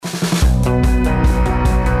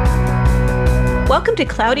Welcome to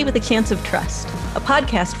Cloudy with a Chance of Trust, a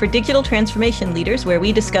podcast for digital transformation leaders where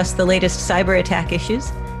we discuss the latest cyber attack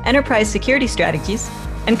issues, enterprise security strategies,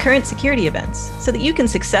 and current security events so that you can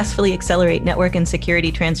successfully accelerate network and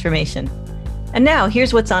security transformation. And now,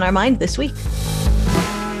 here's what's on our mind this week.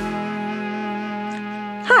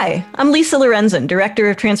 Hi, I'm Lisa Lorenzen, Director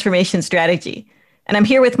of Transformation Strategy, and I'm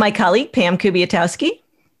here with my colleague, Pam Kubiatowski.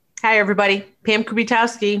 Hi, everybody. Pam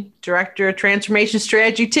Kubiatowski, Director of Transformation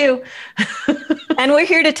Strategy, too. And we're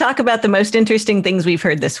here to talk about the most interesting things we've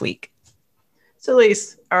heard this week. So,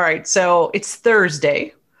 Lise, all right. So it's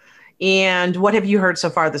Thursday. And what have you heard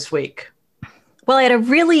so far this week? Well, I had a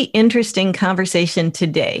really interesting conversation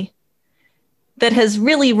today that has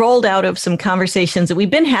really rolled out of some conversations that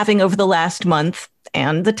we've been having over the last month.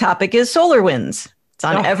 And the topic is SolarWinds. It's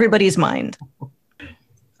on everybody's mind.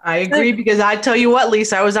 I agree, because I tell you what,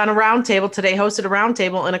 Lisa, I was on a roundtable today, hosted a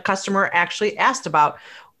roundtable, and a customer actually asked about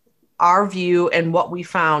our view and what we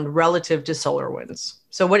found relative to SolarWinds.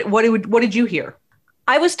 So what did you hear?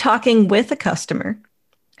 I was talking with a customer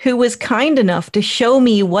who was kind enough to show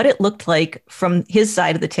me what it looked like from his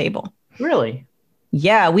side of the table. Really?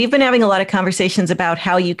 Yeah, we've been having a lot of conversations about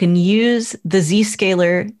how you can use the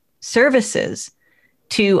Zscaler services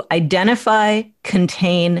to identify,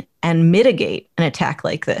 contain, and mitigate an attack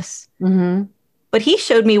like this. Mm-hmm. But he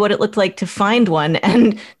showed me what it looked like to find one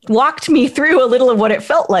and walked me through a little of what it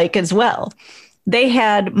felt like as well. They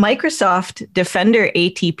had Microsoft Defender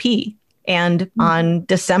ATP. And on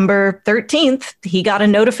December 13th, he got a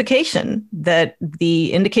notification that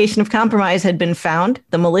the indication of compromise had been found.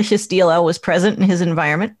 The malicious DLL was present in his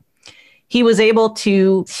environment. He was able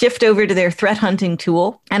to shift over to their threat hunting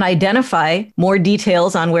tool and identify more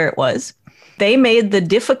details on where it was. They made the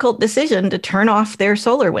difficult decision to turn off their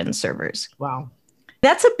SolarWinds servers. Wow.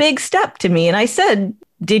 That's a big step to me. And I said,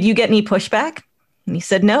 did you get any pushback? And he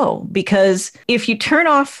said, no, because if you turn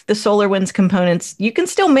off the SolarWinds components, you can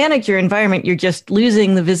still manage your environment. You're just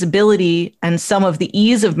losing the visibility and some of the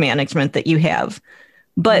ease of management that you have.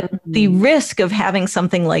 But the risk of having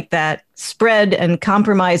something like that spread and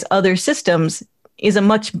compromise other systems is a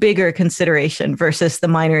much bigger consideration versus the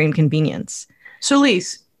minor inconvenience. So,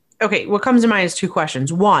 Lise, okay, what comes to mind is two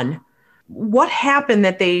questions. One, what happened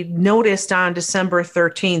that they noticed on December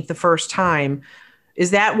 13th the first time?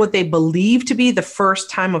 Is that what they believe to be the first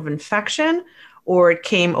time of infection, or it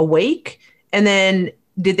came awake? And then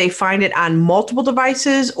did they find it on multiple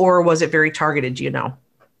devices, or was it very targeted? Do you know?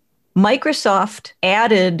 Microsoft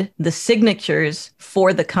added the signatures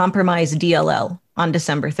for the compromised DLL on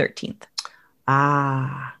December 13th.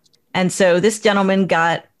 And so this gentleman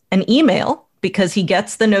got an email because he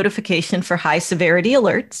gets the notification for high severity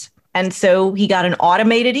alerts. And so he got an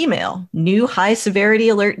automated email, new high severity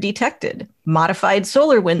alert detected, modified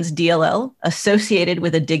SolarWinds DLL associated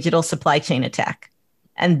with a digital supply chain attack.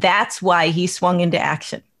 And that's why he swung into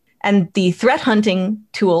action. And the threat hunting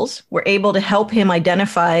tools were able to help him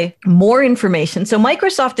identify more information. So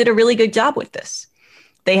Microsoft did a really good job with this.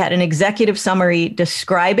 They had an executive summary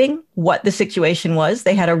describing what the situation was.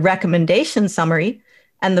 They had a recommendation summary.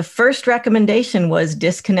 And the first recommendation was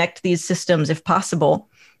disconnect these systems if possible.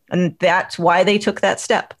 And that's why they took that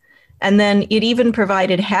step. And then it even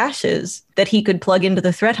provided hashes that he could plug into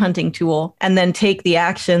the threat hunting tool and then take the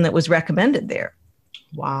action that was recommended there.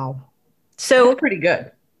 Wow. So that's pretty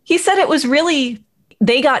good. He said it was really,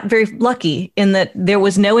 they got very lucky in that there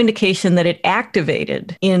was no indication that it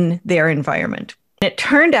activated in their environment. It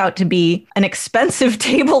turned out to be an expensive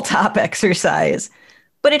tabletop exercise,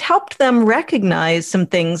 but it helped them recognize some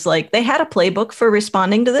things like they had a playbook for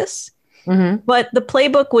responding to this, but the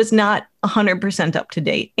playbook was not 100% up to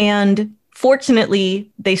date. And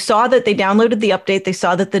fortunately, they saw that they downloaded the update. They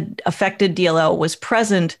saw that the affected DLL was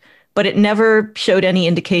present, but it never showed any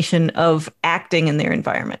indication of acting in their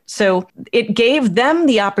environment. So it gave them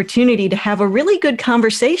the opportunity to have a really good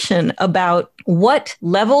conversation about what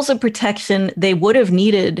levels of protection they would have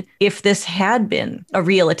needed if this had been a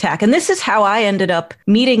real attack. And this is how I ended up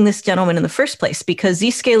meeting this gentleman in the first place, because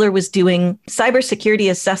Zscaler was doing cybersecurity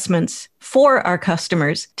assessments for our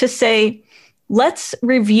customers to say, let's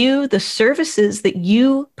review the services that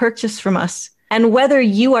you purchase from us and whether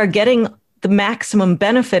you are getting the maximum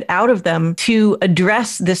benefit out of them to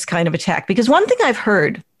address this kind of attack. Because one thing I've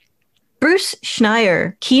heard, Bruce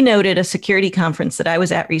Schneier keynoted a security conference that I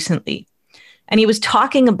was at recently, and he was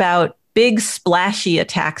talking about big splashy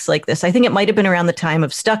attacks like this. I think it might have been around the time of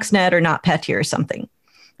Stuxnet or NotPetya or something.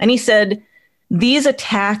 And he said, these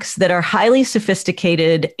attacks that are highly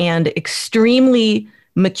sophisticated and extremely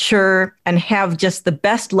mature and have just the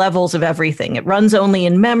best levels of everything. It runs only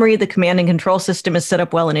in memory. The command and control system is set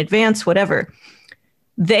up well in advance, whatever.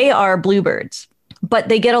 They are bluebirds. but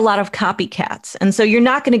they get a lot of copycats. And so you're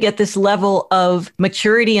not going to get this level of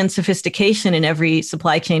maturity and sophistication in every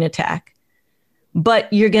supply chain attack,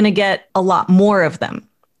 but you're going to get a lot more of them.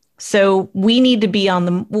 So we need to be on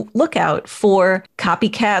the lookout for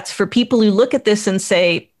copycats, for people who look at this and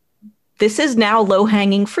say, this is now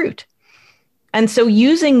low-hanging fruit. And so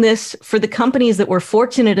using this for the companies that were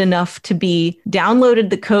fortunate enough to be downloaded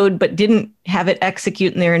the code but didn't have it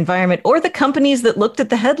execute in their environment, or the companies that looked at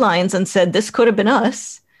the headlines and said, this could have been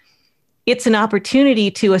us, it's an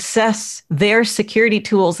opportunity to assess their security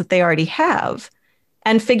tools that they already have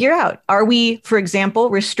and figure out, are we, for example,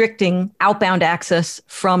 restricting outbound access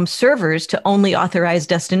from servers to only authorized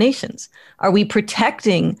destinations? Are we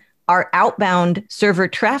protecting our outbound server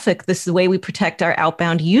traffic? This is the way we protect our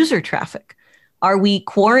outbound user traffic. Are we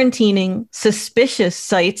quarantining suspicious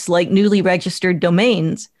sites like newly registered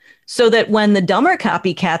domains so that when the dumber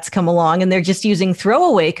copycats come along and they're just using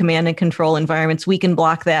throwaway command and control environments, we can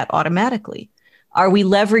block that automatically? Are we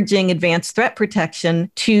leveraging advanced threat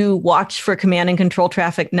protection to watch for command and control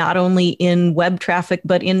traffic, not only in web traffic,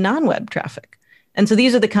 but in non-web traffic? And so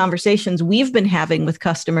these are the conversations we've been having with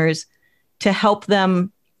customers to help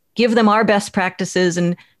them, give them our best practices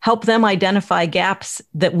and help them identify gaps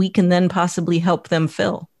that we can then possibly help them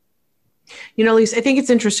fill. You know, Lisa, I think it's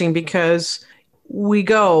interesting because we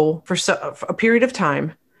go for a period of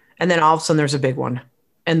time and then all of a sudden there's a big one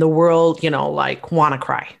and the world, like wanna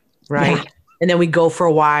cry, right? Yeah. And then we go for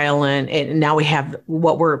a while and now we have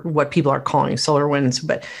what people are calling SolarWinds,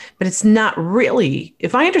 but it's not really,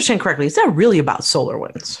 if I understand correctly, it's not really about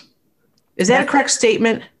SolarWinds. Is that a correct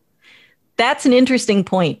statement? That's an interesting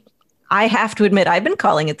point. I have to admit, I've been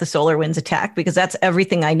calling it the SolarWinds attack because that's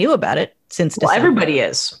everything I knew about it since December. Well, everybody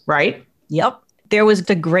is, right? Yep. There was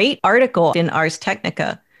a great article in Ars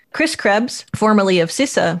Technica. Chris Krebs, formerly of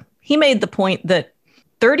CISA, he made the point that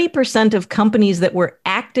 30% of companies that were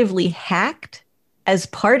actively hacked as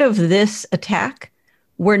part of this attack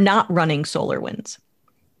were not running SolarWinds.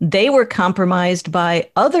 They were compromised by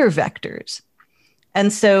other vectors.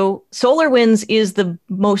 And so SolarWinds is the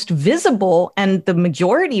most visible and the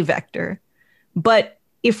majority vector. But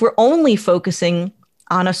if we're only focusing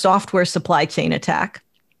on a software supply chain attack,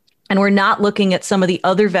 and we're not looking at some of the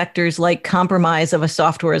other vectors like compromise of a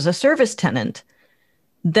software as a service tenant,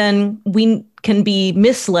 then we can be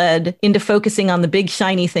misled into focusing on the big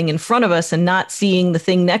shiny thing in front of us and not seeing the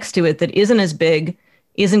thing next to it that isn't as big,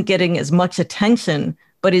 isn't getting as much attention,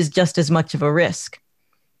 but is just as much of a risk.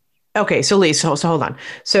 Okay, so Lisa, so hold on.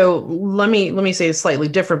 So let me say it slightly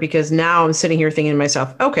different because now I'm sitting here thinking to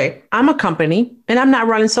myself, okay, I'm a company and I'm not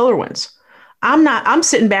running SolarWinds. I'm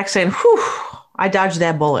sitting back saying, whew, I dodged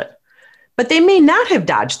that bullet. But they may not have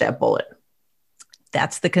dodged that bullet.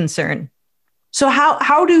 That's the concern. So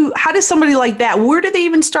how does somebody like that, where do they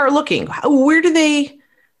even start looking? Where do they,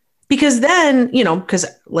 because then, because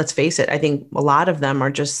let's face it, I think a lot of them are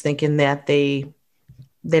just thinking that they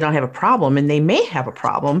don't have a problem, and they may have a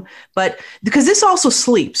problem, but because this also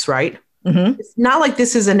sleeps, right? Mm-hmm. It's not like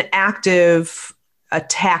this is an active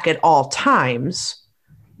attack at all times.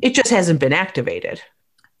 It just hasn't been activated.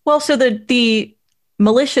 Well, so the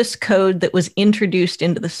malicious code that was introduced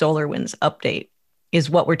into the SolarWinds update is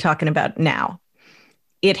what we're talking about now.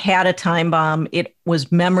 It had a time bomb. It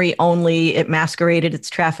was memory only. It masqueraded its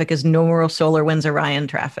traffic as normal SolarWinds Orion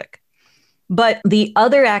traffic. But the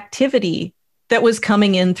other activity that was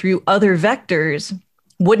coming in through other vectors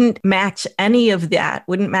wouldn't match any of that,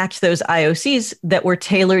 wouldn't match those IOCs that were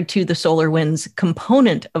tailored to the SolarWinds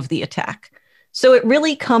component of the attack. So it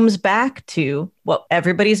really comes back to what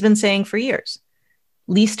everybody's been saying for years.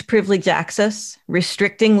 Least privilege access,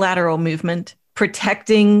 restricting lateral movement,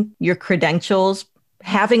 protecting your credentials,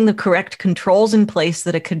 having the correct controls in place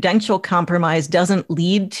that a credential compromise doesn't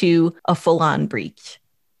lead to a full-on breach.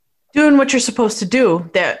 Doing what you're supposed to do,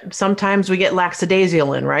 that sometimes we get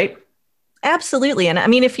lackadaisical in, right? Absolutely. And I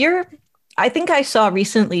mean, I think I saw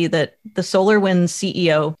recently that the SolarWinds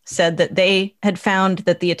CEO said that they had found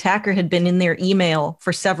that the attacker had been in their email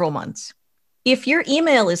for several months. If your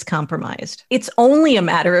email is compromised, it's only a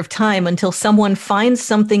matter of time until someone finds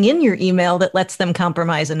something in your email that lets them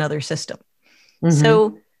compromise another system. Mm-hmm.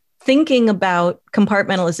 So thinking about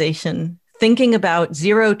compartmentalization, thinking about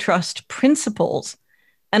zero trust principles,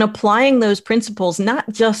 and applying those principles not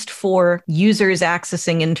just for users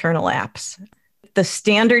accessing internal apps. The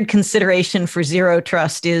standard consideration for zero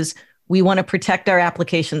trust is we want to protect our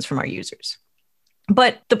applications from our users.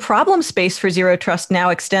 But the problem space for zero trust now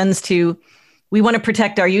extends to we want to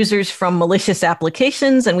protect our users from malicious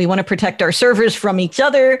applications, and we want to protect our servers from each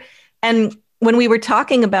other. And when we were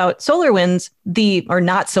talking about SolarWinds, or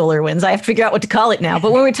not SolarWinds, I have to figure out what to call it now.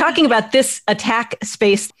 But when we're talking about this attack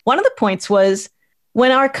space, one of the points was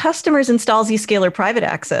when our customers install Zscaler Private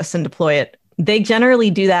Access and deploy it, they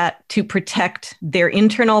generally do that to protect their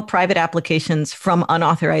internal private applications from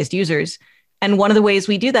unauthorized users. And one of the ways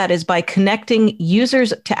we do that is by connecting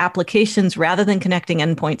users to applications rather than connecting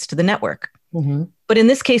endpoints to the network. Mm-hmm. But in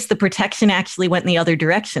this case, the protection actually went in the other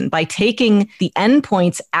direction. By taking the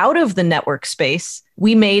endpoints out of the network space,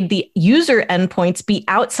 we made the user endpoints be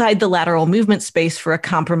outside the lateral movement space for a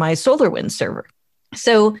compromised SolarWinds server.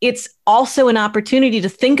 So it's also an opportunity to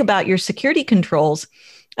think about your security controls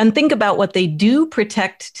and think about what they do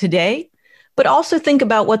protect today, but also think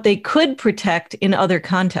about what they could protect in other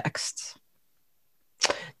contexts.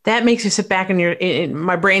 That makes you sit back and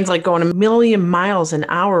my brain's like going a million miles an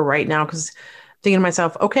hour right now, because thinking to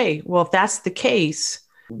myself, okay, well, if that's the case,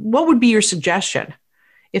 what would be your suggestion?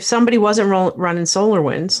 If somebody wasn't running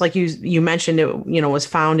SolarWinds, like you mentioned, it was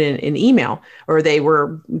found in email, or they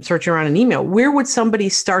were searching around in email, where would somebody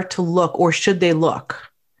start to look, or should they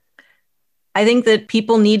look? I think that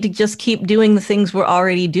people need to just keep doing the things we're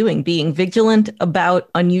already doing, being vigilant about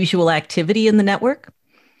unusual activity in the network,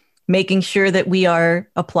 making sure that we are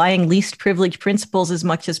applying least privilege principles as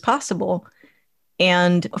much as possible,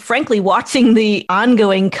 and frankly, watching the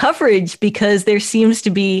ongoing coverage, because there seems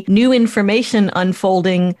to be new information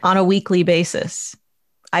unfolding on a weekly basis.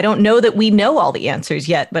 I don't know that we know all the answers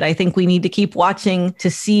yet, but I think we need to keep watching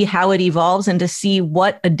to see how it evolves and to see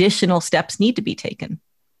what additional steps need to be taken.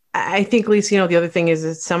 I think, Lisa, the other thing is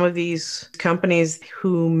that some of these companies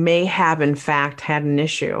who may have, in fact, had an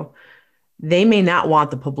issue, they may not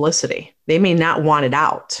want the publicity. They may not want it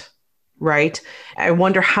out, right? I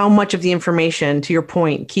wonder how much of the information, to your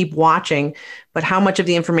point, keep watching, but how much of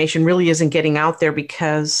the information really isn't getting out there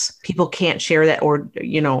because people can't share that, or,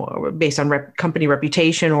 based on company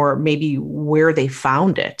reputation, or maybe where they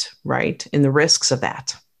found it, right? And the risks of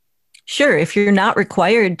that. Sure. If you're not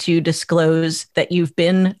required to disclose that you've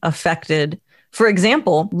been affected, for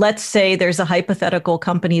example, let's say there's a hypothetical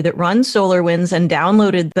company that runs SolarWinds and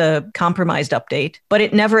downloaded the compromised update, but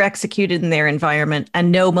it never executed in their environment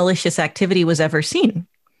and no malicious activity was ever seen.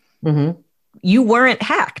 Mm-hmm. You weren't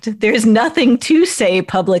hacked. There's nothing to say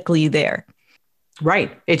publicly there.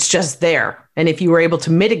 Right. It's just there. And if you were able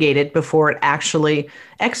to mitigate it before it actually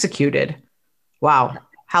executed, wow,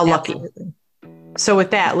 how lucky. Absolutely. So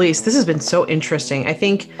with that, Lise, this has been so interesting. I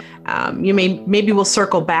think maybe we'll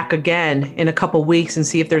circle back again in a couple of weeks and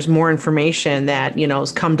see if there's more information that,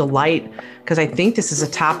 has come to light, because I think this is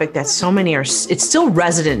a topic that it's still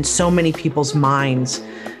resident in so many people's minds,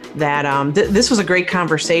 that this was a great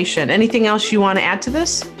conversation. Anything else you want to add to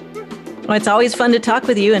this? Well, it's always fun to talk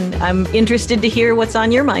with you, and I'm interested to hear what's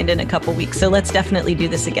on your mind in a couple of weeks. So let's definitely do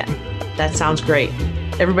this again. That sounds great.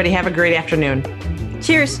 Everybody have a great afternoon.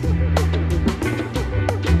 Cheers.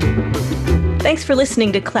 Thanks for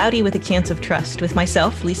listening to Cloudy with a Chance of Trust with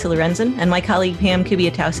myself, Lisa Lorenzen, and my colleague, Pam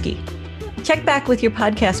Kubiatowski. Check back with your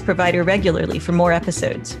podcast provider regularly for more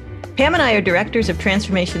episodes. Pam and I are directors of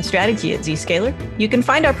transformation strategy at Zscaler. You can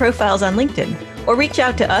find our profiles on LinkedIn, or reach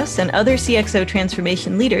out to us and other CXO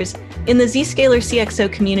transformation leaders in the Zscaler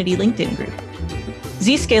CXO Community LinkedIn group.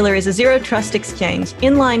 Zscaler is a zero-trust exchange,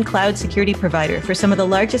 inline cloud security provider for some of the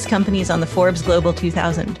largest companies on the Forbes Global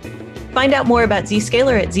 2000. Find out more about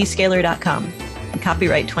Zscaler at zscaler.com.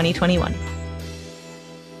 Copyright 2021.